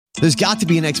There's got to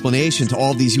be an explanation to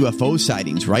all of these UFO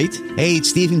sightings, right? Hey,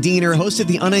 it's Stephen Diener, host of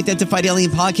the Unidentified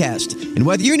Alien Podcast. And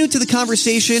whether you're new to the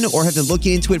conversation or have been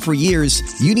looking into it for years,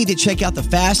 you need to check out the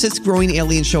fastest growing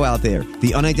alien show out there,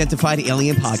 the Unidentified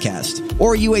Alien Podcast,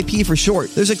 or UAP for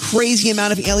short. There's a crazy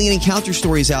amount of alien encounter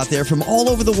stories out there from all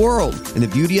over the world. And the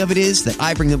beauty of it is that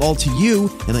I bring them all to you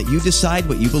and let you decide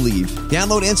what you believe.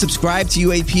 Download and subscribe to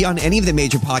UAP on any of the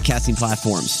major podcasting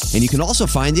platforms. And you can also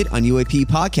find it on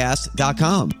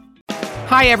UAPpodcast.com.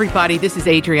 Hi, everybody. This is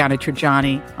Adriana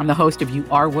Trajani. I'm the host of You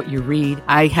Are What You Read.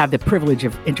 I have the privilege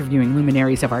of interviewing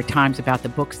luminaries of our times about the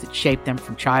books that shaped them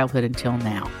from childhood until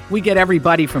now. We get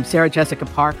everybody from Sarah Jessica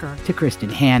Parker to Kristen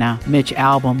Hanna, Mitch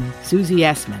Albom, Susie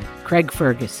Essman, Craig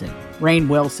Ferguson, Rainn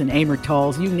Wilson, Amor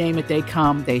Tolls, you name it, they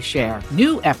come, they share.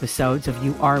 New episodes of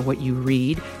You Are What You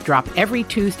Read drop every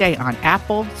Tuesday on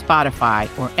Apple, Spotify,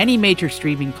 or any major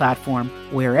streaming platform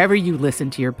wherever you listen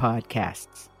to your podcasts.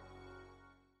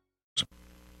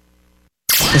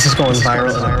 This is going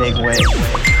viral in a big way.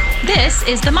 This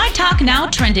is the My Talk Now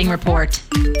Trending Report.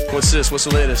 What's this? What's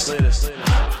the latest?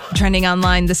 Trending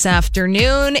online this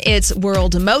afternoon, it's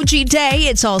World Emoji Day.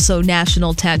 It's also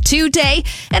National Tattoo Day.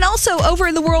 And also over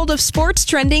in the world of sports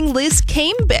trending, Liz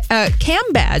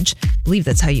Cambage, I believe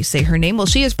that's how you say her name. Well,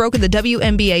 she has broken the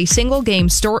WNBA single game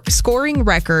scoring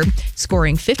record,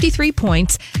 scoring 53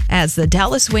 points as the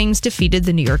Dallas Wings defeated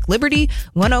the New York Liberty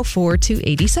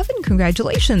 104-87.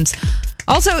 Congratulations.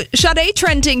 Also, Sade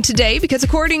trending today because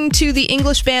according to the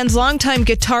English band's longtime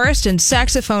guitarist and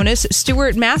saxophonist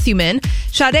Stuart Matthewman,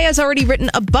 Sade has already written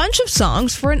a bunch of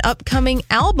songs for an upcoming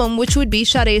album, which would be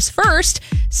Sade's first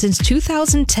since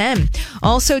 2010.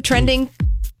 Also trending...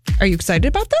 Are you excited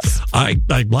about this? I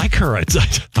like her.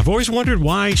 I've always wondered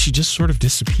why she just sort of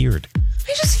disappeared.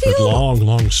 I just feel... With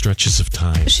long stretches of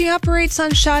time. She operates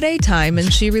on Sade time,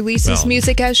 and she releases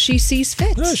music as she sees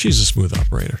fit. She's a smooth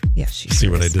operator. Yeah, she See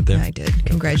what I did there? I did.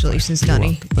 Congratulations,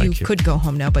 Dunny. You could go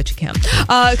home now, but you can't.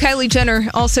 Kylie Jenner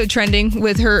also trending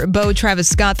with her beau Travis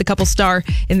Scott. The couple star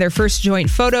in their first joint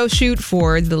photo shoot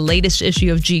for the latest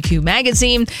issue of GQ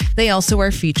magazine. They also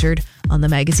are featured on the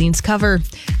magazine's cover.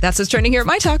 That's what's trending here at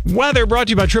My Talk. Weather brought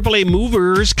to you by AAA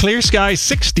Movers. Clear skies,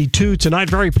 62 tonight.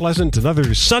 Very pleasant.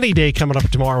 Another sunny day coming up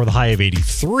tomorrow with a high of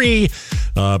 83.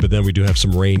 But then we do have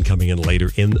some rain coming in later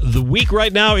in the week.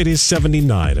 Right now, it is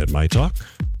 79 at My Talk.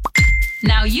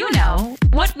 Now you know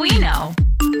what we know.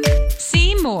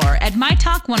 See more at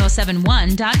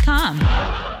mytalk1071.com.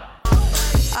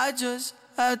 I just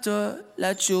had to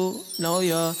let you know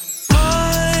you're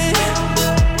mine.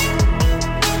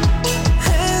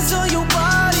 Hands on your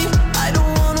body, I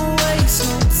don't wanna waste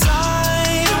no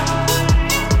time.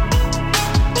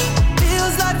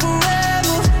 Feels like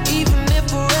forever, even if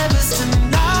forever's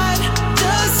tonight.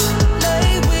 Just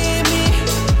lay with me,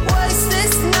 waste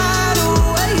this night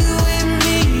away with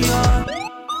me. You're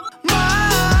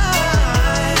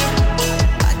mine.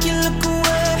 I can look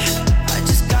away, I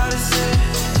just gotta say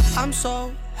I'm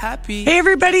so happy. Hey,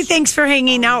 everybody. Thanks for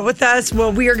hanging out with us.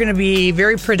 Well, we are going to be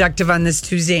very productive on this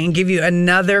Tuesday and give you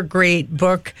another great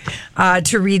book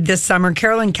to read this summer.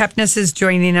 Carolyn Kepnes is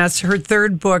joining us. Her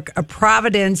third book, A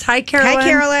Providence. Hi, Carolyn. Hi,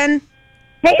 Carolyn.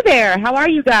 Hey there. How are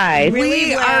you guys?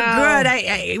 We are good.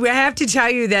 I have to tell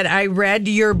you that I read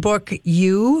your book,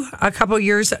 You, a couple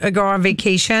years ago on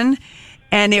vacation.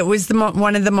 And it was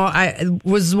one of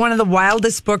the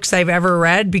wildest books I've ever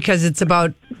read because it's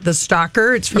about the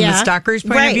stalker. It's from the stalker's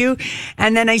point of view.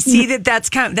 And then I see that's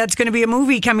going to be a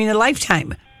movie coming to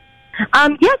Lifetime.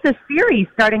 Yes, a series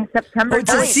starting September 9th.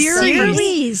 It's a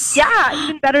series. Yeah,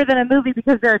 even better than a movie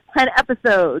because there are 10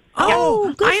 episodes.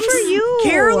 Oh, good for you,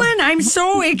 Carolyn! I'm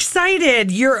so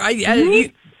excited. You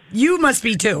must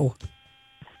be too.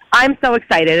 I'm so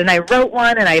excited, and I wrote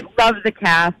one, and I love the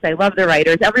cast. I love the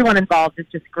writers. Everyone involved is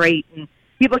just great, and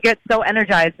people get so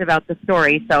energized about the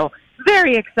story. So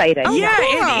very exciting. Oh, yeah,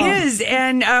 cool. It is,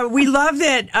 and we love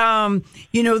that.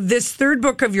 This third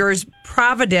book of yours,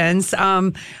 Providence.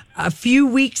 A few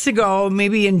weeks ago,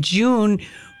 maybe in June,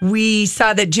 we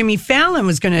saw that Jimmy Fallon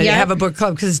was going to have a book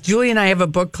club because Julie and I have a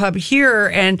book club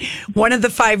here. And one of the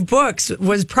 5 books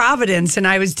was Providence. And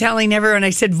I was telling everyone,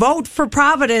 I said, vote for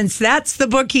Providence. That's the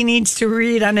book he needs to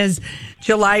read on his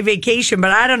July vacation. But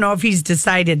I don't know if he's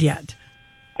decided yet.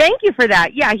 Thank you for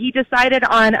that. Yeah, he decided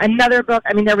on another book.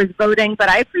 I mean, there was voting, but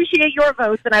I appreciate your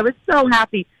votes. And I was so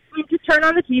happy to turn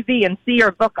on the TV and see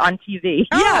your book on TV.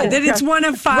 Yeah, that it's one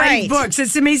of 5 books.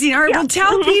 It's amazing. All right, well,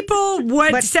 tell people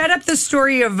what set up the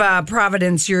story of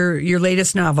Providence, your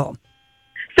latest novel.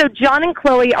 So John and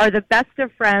Chloe are the best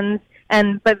of friends,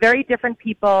 but very different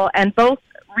people, and both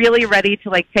really ready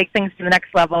to take things to the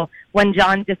next level when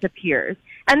John disappears.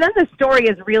 And then the story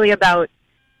is really about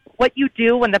what you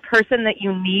do when the person that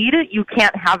you need, you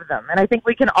can't have them. And I think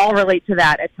we can all relate to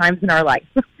that at times in our life.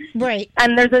 Right.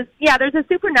 And there's a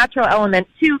supernatural element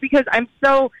too, because I'm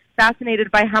so fascinated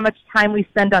by how much time we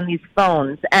spend on these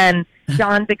phones. And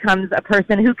John becomes a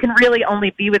person who can really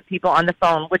only be with people on the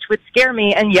phone, which would scare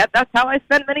me. And yet that's how I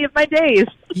spend many of my days.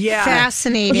 Yeah.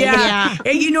 Fascinating. Yeah.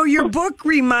 And, your book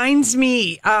reminds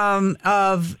me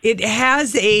of, it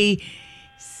has a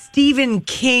Stephen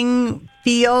King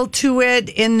feel to it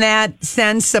in that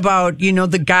sense about,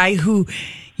 the guy who,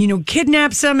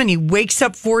 kidnaps him and he wakes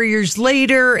up 4 years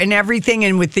later and everything.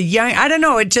 And with the young, I don't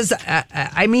know, it just,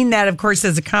 I mean that, of course,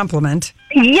 as a compliment.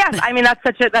 Yes. I mean, that's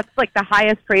like the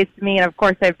highest praise to me. And of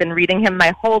course, I've been reading him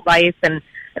my whole life. And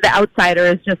The Outsider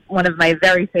is just one of my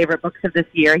very favorite books of this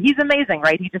year. He's amazing,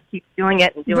 right? He just keeps doing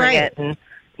it and doing it. And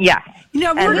yeah.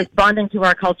 And responding to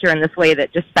our culture in this way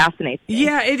that just fascinates me.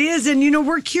 Yeah, it is. And,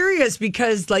 we're curious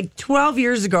because like 12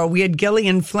 years ago, we had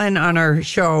Gillian Flynn on our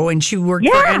show and she worked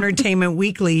for Entertainment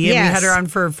Weekly. And we had her on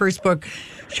for her first book,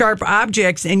 Sharp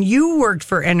Objects, and you worked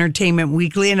for Entertainment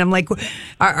Weekly. And I'm like, what's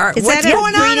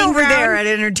going on over there at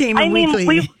Entertainment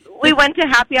Weekly? We went to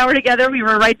happy hour together. We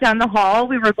were right down the hall.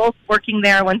 We were both working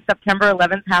there when September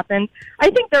 11th happened.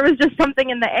 I think there was just something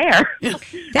in the air.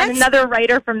 And another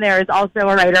writer from there is also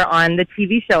a writer on the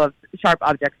TV show of Sharp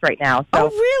Objects right now. So, oh,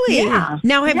 really? Yeah.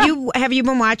 Now, have you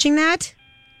been watching that?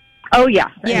 Oh, yeah.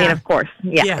 I mean, of course.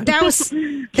 Yeah. That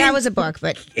was a book,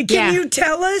 but Can you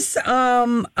tell us,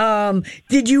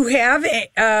 did you have,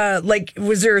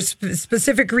 was there a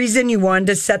specific reason you wanted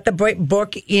to set the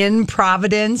book in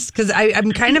Providence? Because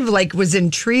I'm kind of was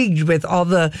intrigued with all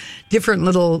the different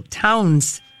little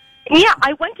towns. Yeah,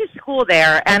 I went to school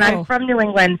there, and I'm from New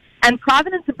England. And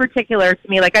Providence in particular, to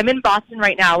me, I'm in Boston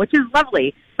right now, which is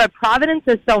lovely. But Providence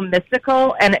is so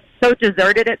mystical and so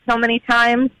deserted at so many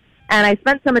times. And I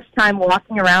spent so much time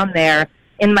walking around there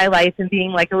in my life and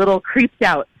being a little creeped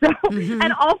out. So,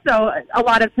 and also a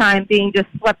lot of time being just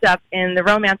swept up in the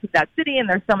romance of that city. And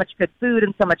there's so much good food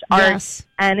and so much art.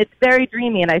 And it's very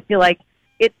dreamy. And I feel like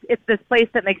it's this place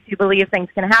that makes you believe things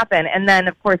can happen. And then,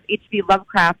 of course, H.P.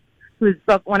 Lovecraft,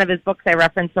 one of his books I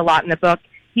referenced a lot in the book,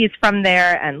 he's from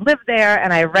there and lived there.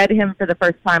 And I read him for the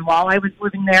first time while I was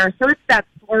living there. So it's that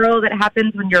swirl that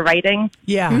happens when you're writing.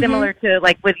 Yeah. Similar to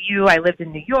with you, I lived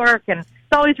in New York, and it's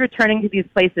always returning to these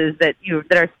places that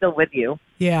are still with you.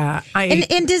 Yeah.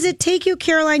 And does it take you,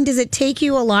 Caroline, does it take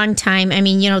you a long time? I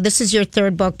mean, this is your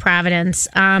third book, Providence.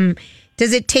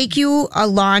 Does it take you a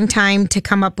long time to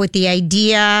come up with the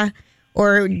idea,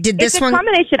 or did this one? It's a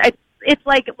combination. It's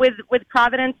like with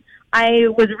Providence, I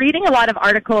was reading a lot of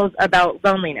articles about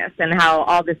loneliness and how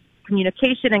all this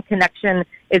communication and connection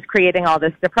is creating all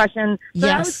this depression. So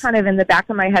that was kind of in the back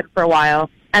of my head for a while.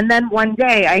 And then one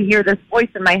day I hear this voice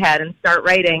in my head and start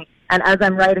writing. And as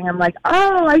I'm writing, I'm like,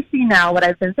 oh, I see now. What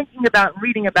I've been thinking about and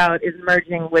reading about is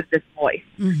merging with this voice.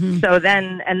 So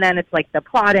then it's the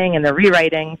plotting and the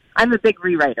rewriting. I'm a big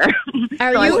rewriter.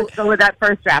 I would go with that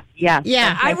first draft. Yeah.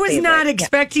 Yeah. I was not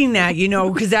expecting that,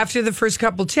 because after the first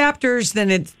couple chapters,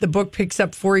 then the book picks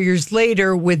up 4 years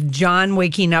later with John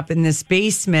waking up in this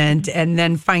basement and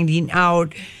then finding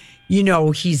out,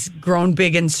 he's grown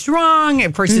big and strong.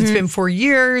 Of course, it's been 4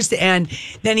 years. And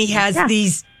then he has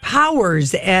these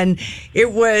powers. And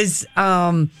it was,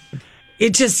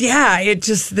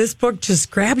 this book just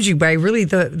grabs you by really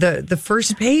the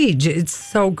first page. It's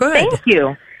so good. Thank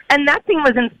you. And that thing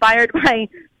was inspired by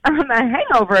a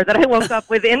hangover that I woke up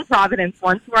with in Providence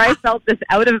once, where I felt this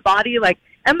out of body,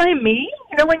 am I me?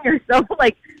 When you're so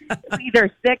either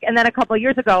sick. And then a couple of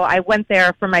years ago, I went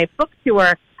there for my book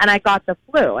tour and I got the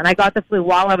flu. And I got the flu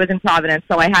while I was in Providence.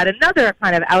 So I had another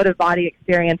kind of out of body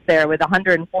experience there with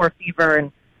 104 fever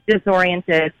and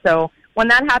disoriented. So when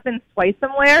that happens twice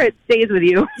somewhere, it stays with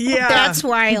you. Yeah, that's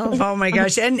wild. Oh my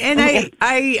gosh! And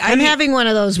I'm having one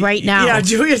of those right now. Yeah,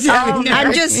 Julia's having.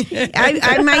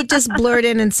 I might just blurt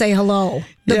in and say hello.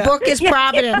 The book is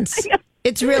Providence.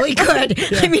 It's really good.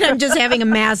 I mean, I'm just having a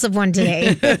massive one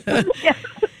today.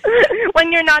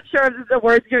 When you're not sure if the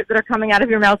words that are coming out of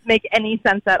your mouth make any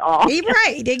sense at all.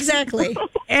 Right, exactly.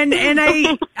 and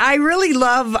I really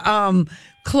love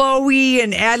Chloe,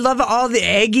 and I love all the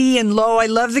Aggie and Lo. I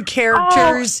love the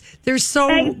characters. They're so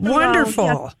wonderful.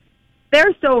 Yes.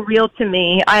 They're so real to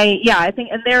me. I think,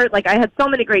 and they're I had so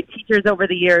many great teachers over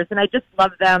the years, and I just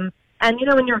love them. And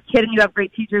when you're a kid and you have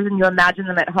great teachers and you imagine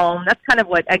them at home, that's kind of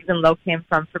what Eggs and Lo came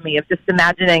from for me, of just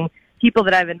imagining people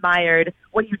that I've admired,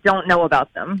 what you don't know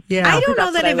about them. Yeah, I don't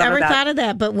know that I've ever thought of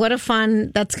that, but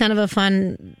that's kind of a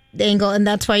fun angle, and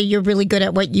that's why you're really good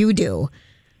at what you do.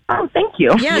 Oh, thank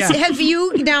you. Yes. Yeah. Have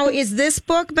you now? Is this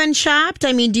book been shopped?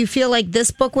 I mean, do you feel like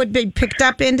this book would be picked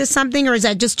up into something, or is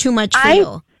that just too much for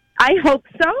you? I hope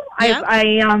so. Yeah.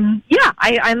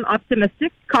 I'm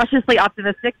optimistic, cautiously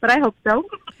optimistic, but I hope so.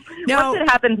 No. Once it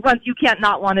happens, once you can't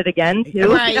not want it again,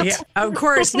 too. Right. Yeah, of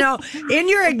course. Now, in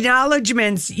your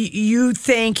acknowledgments, you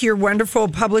thank your wonderful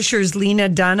publishers, Lena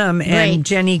Dunham and Right.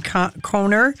 Jenny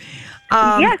Koner.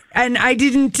 Yes. And I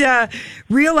didn't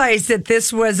realize that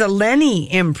this was a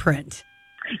Lenny imprint.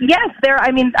 Yes,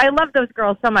 I love those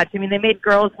girls so much. I mean, they made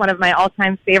Girls one of my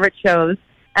all-time favorite shows.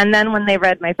 And then when they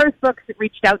read my first books, it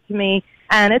reached out to me.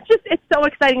 And it's so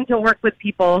exciting to work with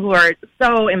people who are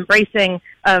so embracing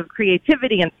of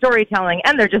creativity and storytelling.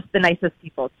 And they're just the nicest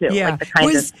people, too. Yeah. Like the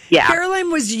kindest. Yeah. Caroline,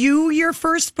 was You your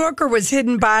first book, or was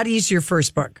Hidden Bodies your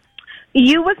first book?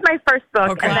 You was my first book.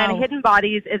 Okay. And then Wow. Hidden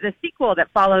Bodies is a sequel that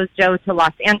follows Joe to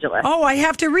Los Angeles. Oh, I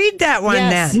have to read that one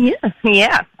Yes. then.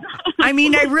 Yeah. I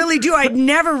mean, I really do. I'd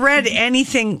never read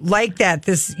anything like that.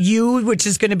 This You, which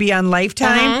is going to be on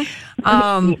Lifetime.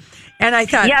 And I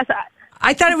thought, Yes.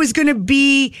 I thought it was going to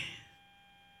be,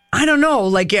 I don't know,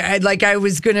 like I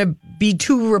was going to be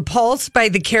too repulsed by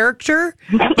the character,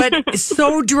 but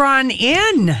so drawn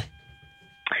in.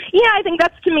 Yeah, I think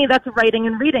that's writing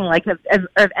and reading. Like,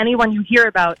 of anyone you hear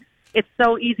about, it's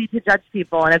so easy to judge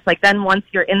people. And it's like, then once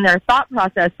you're in their thought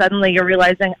process, suddenly you're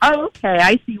realizing, oh, okay,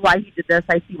 I see why he did this.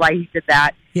 I see why he did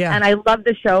that. Yeah. And I love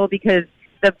the show because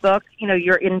the book,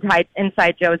 you're inside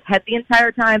Joe's head the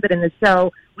entire time. But in the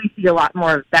show, we see a lot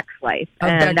more of Beck's life.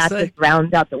 And that just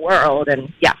rounds out the world.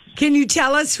 And yeah. Can you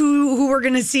tell us who we're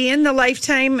going to see in the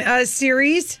Lifetime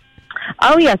series?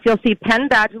 Oh, yes. You'll see Penn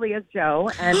Badgley as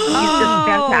Joe. And he's just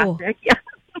fantastic. Yeah.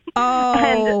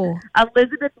 Oh. And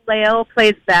Elizabeth Lale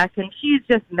plays Beck, and she's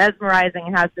just mesmerizing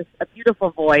and has a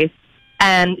beautiful voice.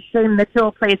 And Shay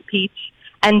Mitchell plays Peach,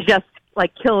 and just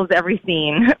like kills every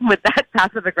scene with that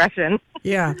passive aggression.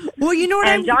 Yeah. Well, you know what?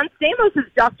 And John Stamos is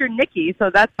Dr. Nicky, so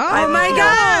that's my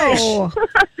gosh.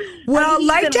 Well,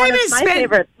 Lifetime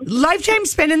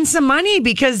spending some money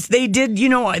because they did,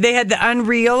 they had the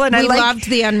Unreal, and We loved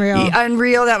the Unreal. The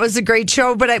Unreal, that was a great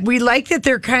show, but we like that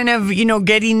they're kind of,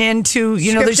 getting into,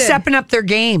 they're Scripted. stepping up their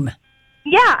game.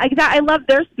 Yeah, exactly. I love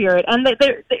their spirit, and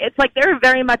it's like they're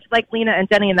very much like Lena and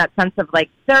Jenny in that sense of like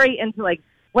very into like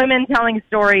women telling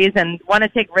stories and want to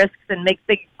take risks and make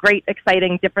big, great,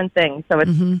 exciting, different things. So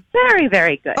it's very,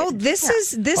 very good. Oh, this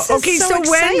is Okay, so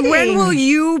exciting. when will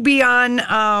you be on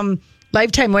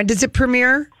Lifetime? When does it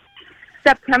premiere?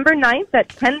 September 9th at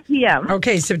 10 p.m.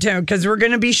 Okay, September, because we're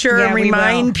going to be sure and we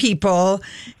remind will. people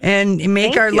and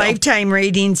make Thank our you. Lifetime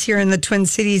ratings here in the Twin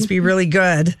Cities be really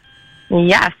good.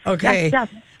 Yes. Okay. Yes.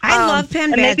 I love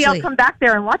Penn And maybe I'll Badgley. come back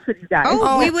there and watch with you guys.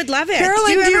 Oh, we would love it. Caroline,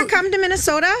 do do you ever you- come to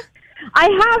Minnesota?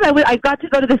 I have. I got to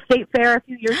go to the State Fair a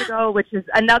few years ago, which is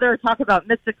another talk about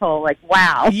mystical. Like,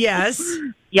 wow. Yes.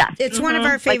 Yes. It's one of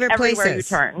our favorite like everywhere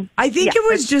places. you turn. I think Yeah,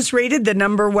 it was just rated the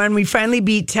number one. We finally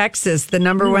beat Texas, the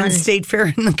number one state fair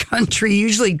in the country.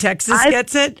 Usually Texas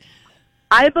gets it.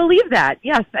 I believe that.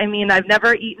 Yes. I mean, I've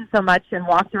never eaten so much and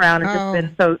walked around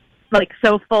and just been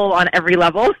so full on every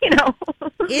level,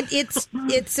 It's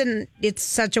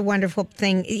such a wonderful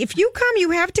thing. If you come, you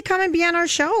have to come and be on our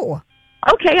show.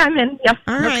 Okay, I'm in. Yes.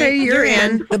 All right, Okay, you're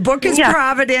in. The book is Yeah.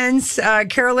 Providence.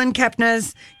 Carolyn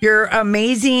Kepnes, you're an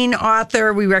amazing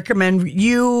author. We recommend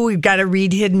you. We've got to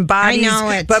read Hidden Bodies. I know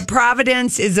it. But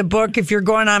Providence is a book. If you're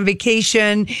going on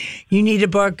vacation, you need a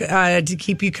book to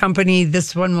keep you company.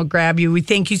 This one will grab you. We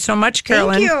thank you so much,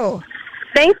 Carolyn. Thank you.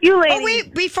 Thank you, ladies. Oh,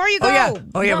 wait, before you go.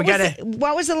 Oh, yeah, we got it.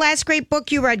 What was the last great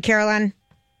book you read, Carolyn?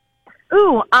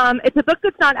 Ooh, it's a book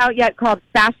that's not out yet called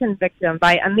Fashion Victim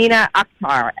by Amina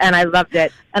Akhtar, and I loved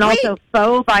it. And also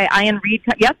Foe by Ian Reid.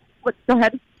 Yes? Go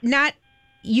ahead.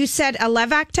 You said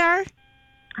Alev Akhtar?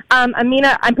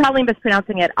 Amina, I'm probably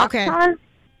mispronouncing it. Okay. Akhtar.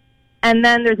 And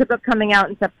then there's a book coming out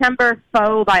in September,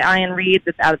 Foe by Ian Reid,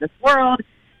 that's out of this world.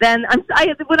 Then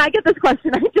when I get this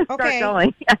question, I just start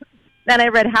going. Yes. Then I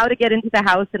read How to Get Into the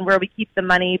House and Where We Keep the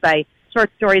Money by short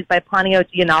stories by Ponyo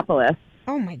Giannopoulos.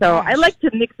 Oh, my So gosh. I like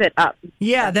to mix it up.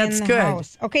 Yeah, that's In the good.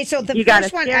 house. Okay, so the You got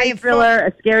first a one, scary I have thriller,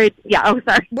 a scary... Yeah, oh,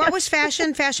 sorry. What was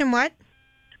fashion? Fashion what?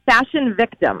 Fashion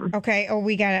Victim. Okay,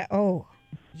 we got it. Oh,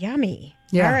 yummy.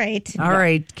 Yeah. All right. All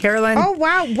right, Carolyn. Oh,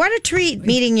 wow. What a treat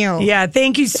meeting you. Yeah,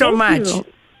 thank you so much.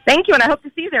 Thank you, and I hope to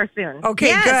see you there soon. Okay,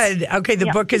 Yes. good. Okay, the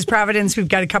book is Providence. We've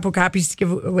got a couple copies to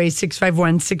give away,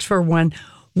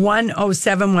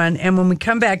 651-641-1071. And when we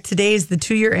come back, today is the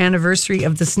 2-year anniversary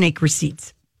of the snake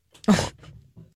receipts. Oh,